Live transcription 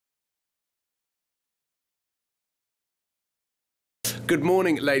Good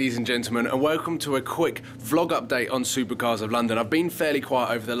morning, ladies and gentlemen, and welcome to a quick vlog update on Supercars of London. I've been fairly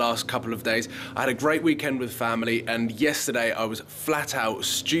quiet over the last couple of days. I had a great weekend with family, and yesterday I was flat out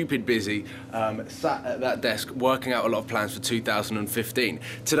stupid busy, sat at that desk working out a lot of plans for 2015.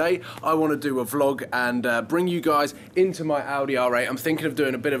 Today I want to do a vlog and bring you guys into my Audi R8. I'm thinking of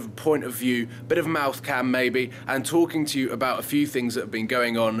doing a bit of a point of view, bit of mouth cam maybe, and talking to you about a few things that have been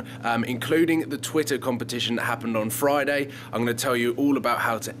going on, including the Twitter competition that happened on Friday. I'm going to tell you all about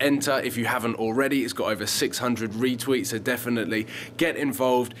how to enter if you haven't already. It's got over 600 retweets, so definitely get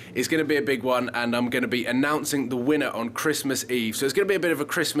involved. It's going to be a big one, and I'm going to be announcing the winner on Christmas Eve. So it's going to be a bit of a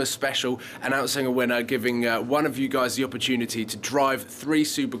Christmas special, announcing a winner, giving one of you guys the opportunity to drive 3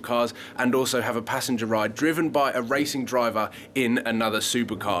 supercars and also have a passenger ride driven by a racing driver in another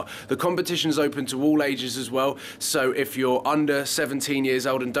supercar. The competition is open to all ages as well, so if you're under 17 years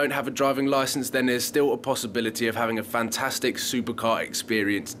old and don't have a driving license, then there's still a possibility of having a fantastic supercar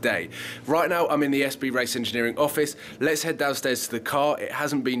experience day. Right now I'm in the SB Race Engineering office. Let's head downstairs to the car. It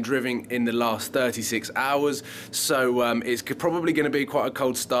hasn't been driven in the last 36 hours, so it's probably going to be quite a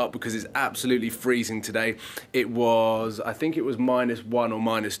cold start because it's absolutely freezing today. It was, I think it was -1 or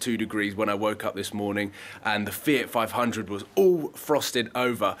 -2 degrees when I woke up this morning, and the Fiat 500 was all frosted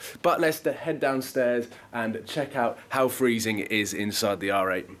over. But let's head downstairs and check out how freezing it is inside the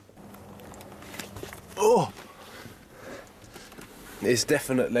R8. Oh! It's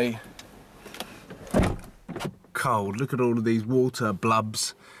definitely cold. Look at all of these water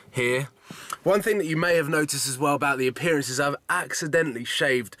blubs here. One thing that you may have noticed as well about the appearance is I've accidentally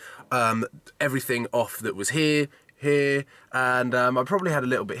shaved everything off that was here, and I probably had a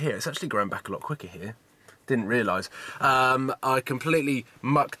little bit here. It's actually grown back a lot quicker here. Didn't realise. I completely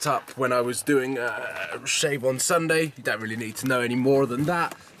mucked up when I was doing a shave on Sunday. You don't really need to know any more than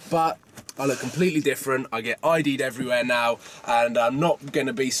that, but I look completely different. I get ID'd everywhere now, and I'm not going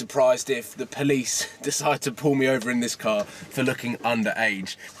to be surprised if the police decide to pull me over in this car for looking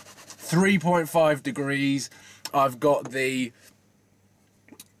underage. 3.5 degrees. I've got the...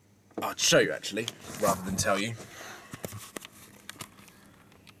 I'll show you actually, rather than tell you.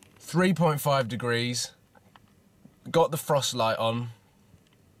 3.5 degrees. Got the frost light on.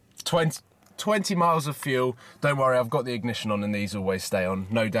 20 miles of fuel. Don't worry, I've got the ignition on and these always stay on.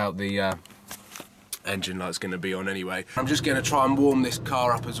 No doubt the engine light's going to be on anyway. I'm just going to try and warm this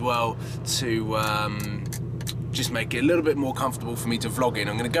car up as well to just make it a little bit more comfortable for me to vlog in.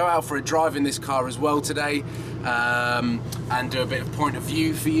 I'm going to go out for a drive in this car as well today, and do a bit of point of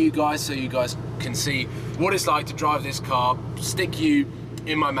view for you guys so you guys can see what it's like to drive this car, stick you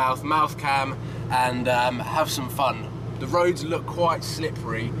in my mouth cam, and have some fun. The roads look quite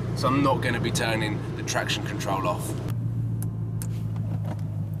slippery, so I'm not going to be turning the traction control off.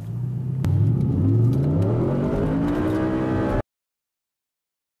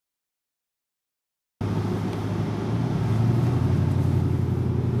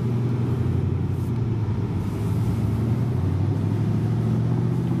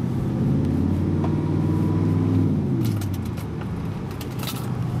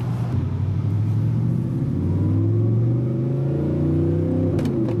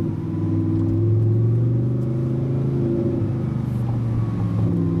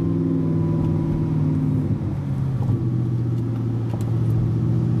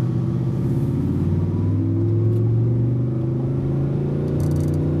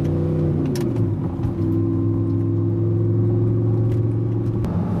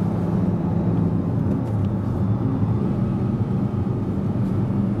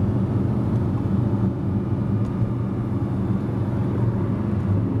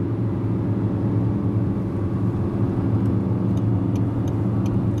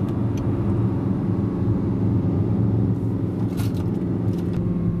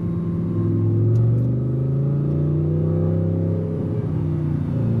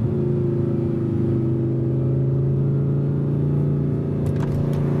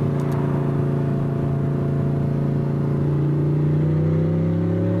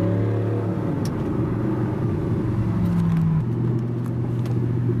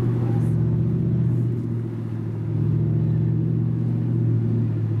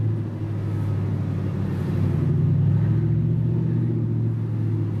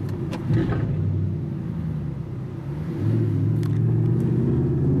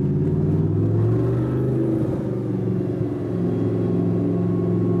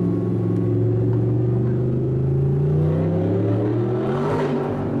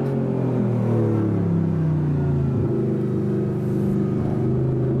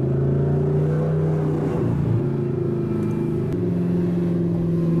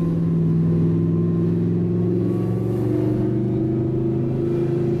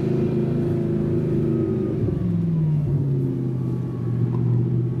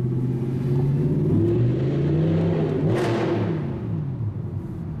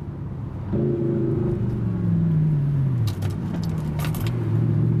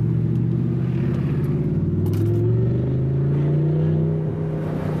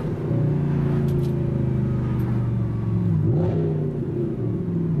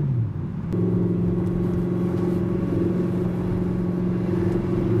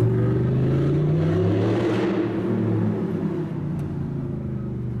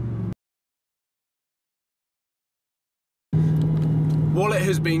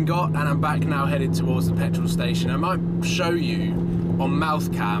 been got, and I'm back now headed towards the petrol station. I might show you on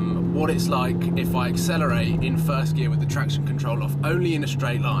mouth cam what it's like if I accelerate in first gear with the traction control off, only in a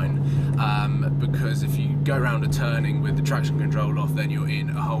straight line, because if you go around a turning with the traction control off, then you're in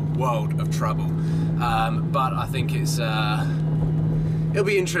a whole world of trouble. But I think it'll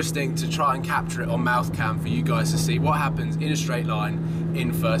be interesting to try and capture it on mouth cam for you guys to see what happens in a straight line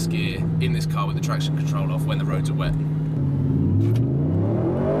in first gear in this car with the traction control off when the roads are wet.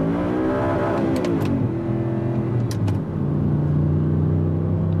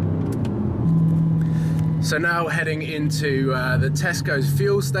 So now heading into the Tesco's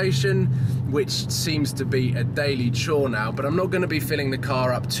fuel station, which seems to be a daily chore now, but I'm not going to be filling the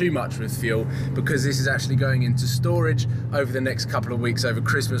car up too much with fuel because this is actually going into storage over the next couple of weeks over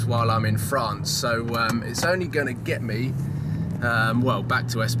Christmas while I'm in France. So it's only going to get me, well, back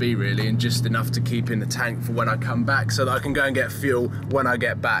to SB really, and just enough to keep in the tank for when I come back so that I can go and get fuel when I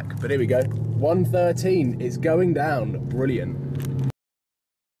get back. But here we go, 113 is going down, brilliant.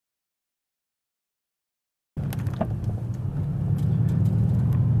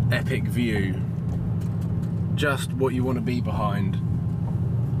 Epic view, just what you want to be behind.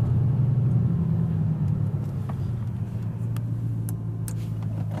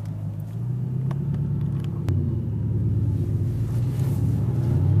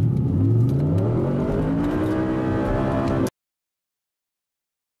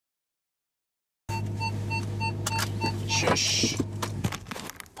 Shush.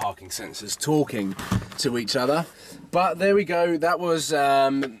 Parking sensors talking to each other. But there we go, that was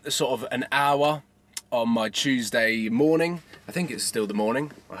sort of an hour on my Tuesday morning. I think it's still the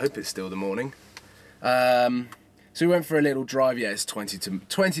morning. I hope it's still the morning. So we went for a little drive. Yeah, it's 20 to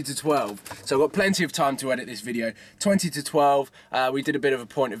 12. So I've got plenty of time to edit this video. 20 to 12. We did a bit of a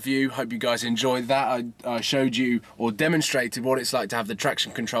point of view. Hope you guys enjoyed that. I showed you or demonstrated what it's like to have the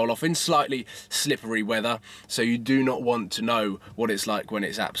traction control off in slightly slippery weather. So you do not want to know what it's like when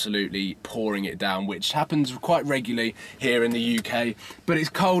it's absolutely pouring it down, which happens quite regularly here in the UK. But it's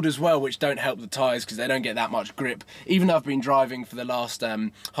cold as well, which don't help the tyres because they don't get that much grip. Even though I've been driving for the last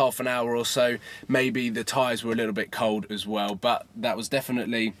half an hour or so, maybe the tyres were a little bit cold as well, but that was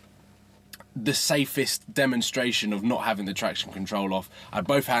definitely the safest demonstration of not having the traction control off. I had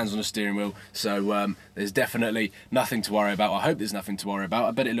both hands on the steering wheel, so there's definitely nothing to worry about. I hope there's nothing to worry about.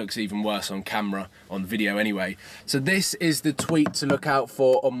 I bet it looks even worse on camera, on video anyway. So this is the tweet to look out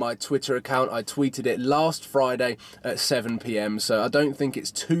for on my Twitter account. I tweeted it last Friday at 7 PM, so I don't think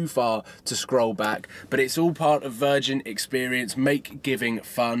it's too far to scroll back, but it's all part of Virgin Experience, make giving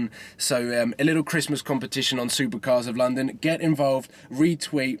fun. So a little Christmas competition on Supercars of London. Get involved,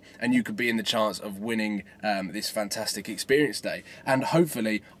 retweet, and you could be in the chance of winning this fantastic experience day, and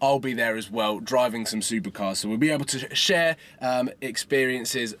hopefully I'll be there as well driving some supercars, so we'll be able to share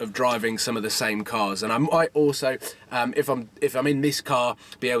experiences of driving some of the same cars, and I might also if I'm in this car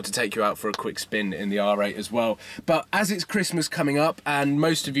be able to take you out for a quick spin in the R8 as well. But as it's Christmas coming up, and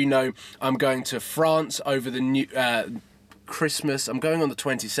most of you know I'm going to France over the new Christmas. I'm going on the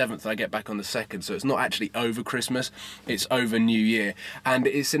 27th, I get back on the 2nd, so it's not actually over Christmas, it's over New Year, and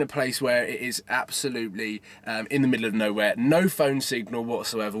it's in a place where it is absolutely in the middle of nowhere, no phone signal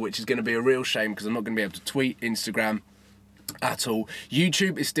whatsoever, which is going to be a real shame because I'm not going to be able to tweet, Instagram at all.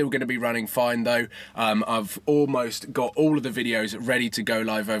 YouTube is still going to be running fine though. I've almost got all of the videos ready to go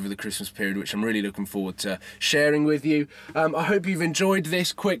live over the Christmas period, which I'm really looking forward to sharing with you. I hope you've enjoyed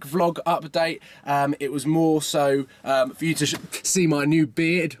this quick vlog update. It was more so for you to see my new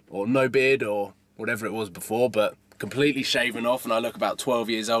beard, or no beard, or whatever it was before, but completely shaven off, and I look about 12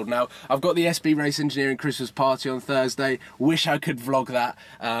 years old now. I've got the SB Race Engineering Christmas party on Thursday. Wish I could vlog that,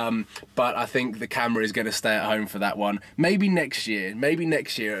 but I think the camera is going to stay at home for that one. Maybe next year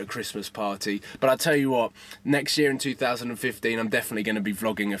at a Christmas party. But I tell you what, next year in 2015, I'm definitely going to be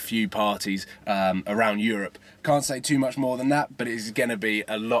vlogging a few parties around Europe. Can't say too much more than that, but it's going to be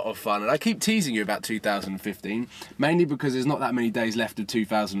a lot of fun. And I keep teasing you about 2015, mainly because there's not that many days left of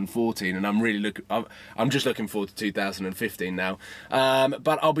 2014, and I'm just looking forward to 2015 now.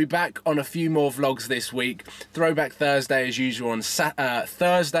 But I'll be back on a few more vlogs this week. Throwback Thursday as usual on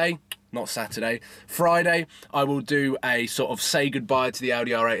Thursday. Not Saturday. Friday, I will do a sort of say goodbye to the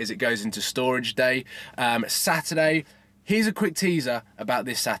Audi R8 as it goes into storage day. Saturday, here's a quick teaser about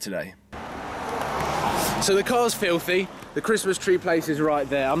this Saturday. So the car's filthy. The Christmas tree place is right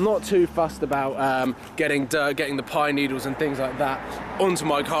there. I'm not too fussed about getting dirt, getting the pine needles and things like that onto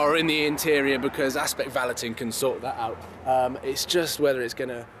my car or in the interior, because aspect valeting can sort that out. It's just whether it's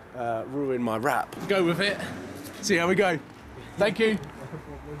gonna ruin my wrap. Go with it. See how we go. Thank you.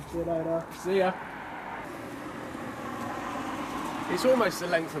 See you later. See ya. It's almost the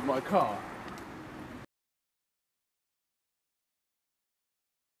length of my car.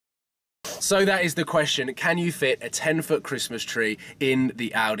 So that is the question, can you fit a 10-foot Christmas tree in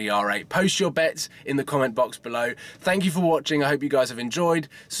the Audi R8? Post your bets in the comment box below. Thank you for watching, I hope you guys have enjoyed.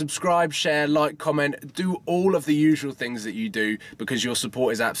 Subscribe, share, like, comment, do all of the usual things that you do because your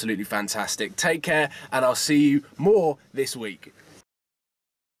support is absolutely fantastic. Take care and I'll see you more this week.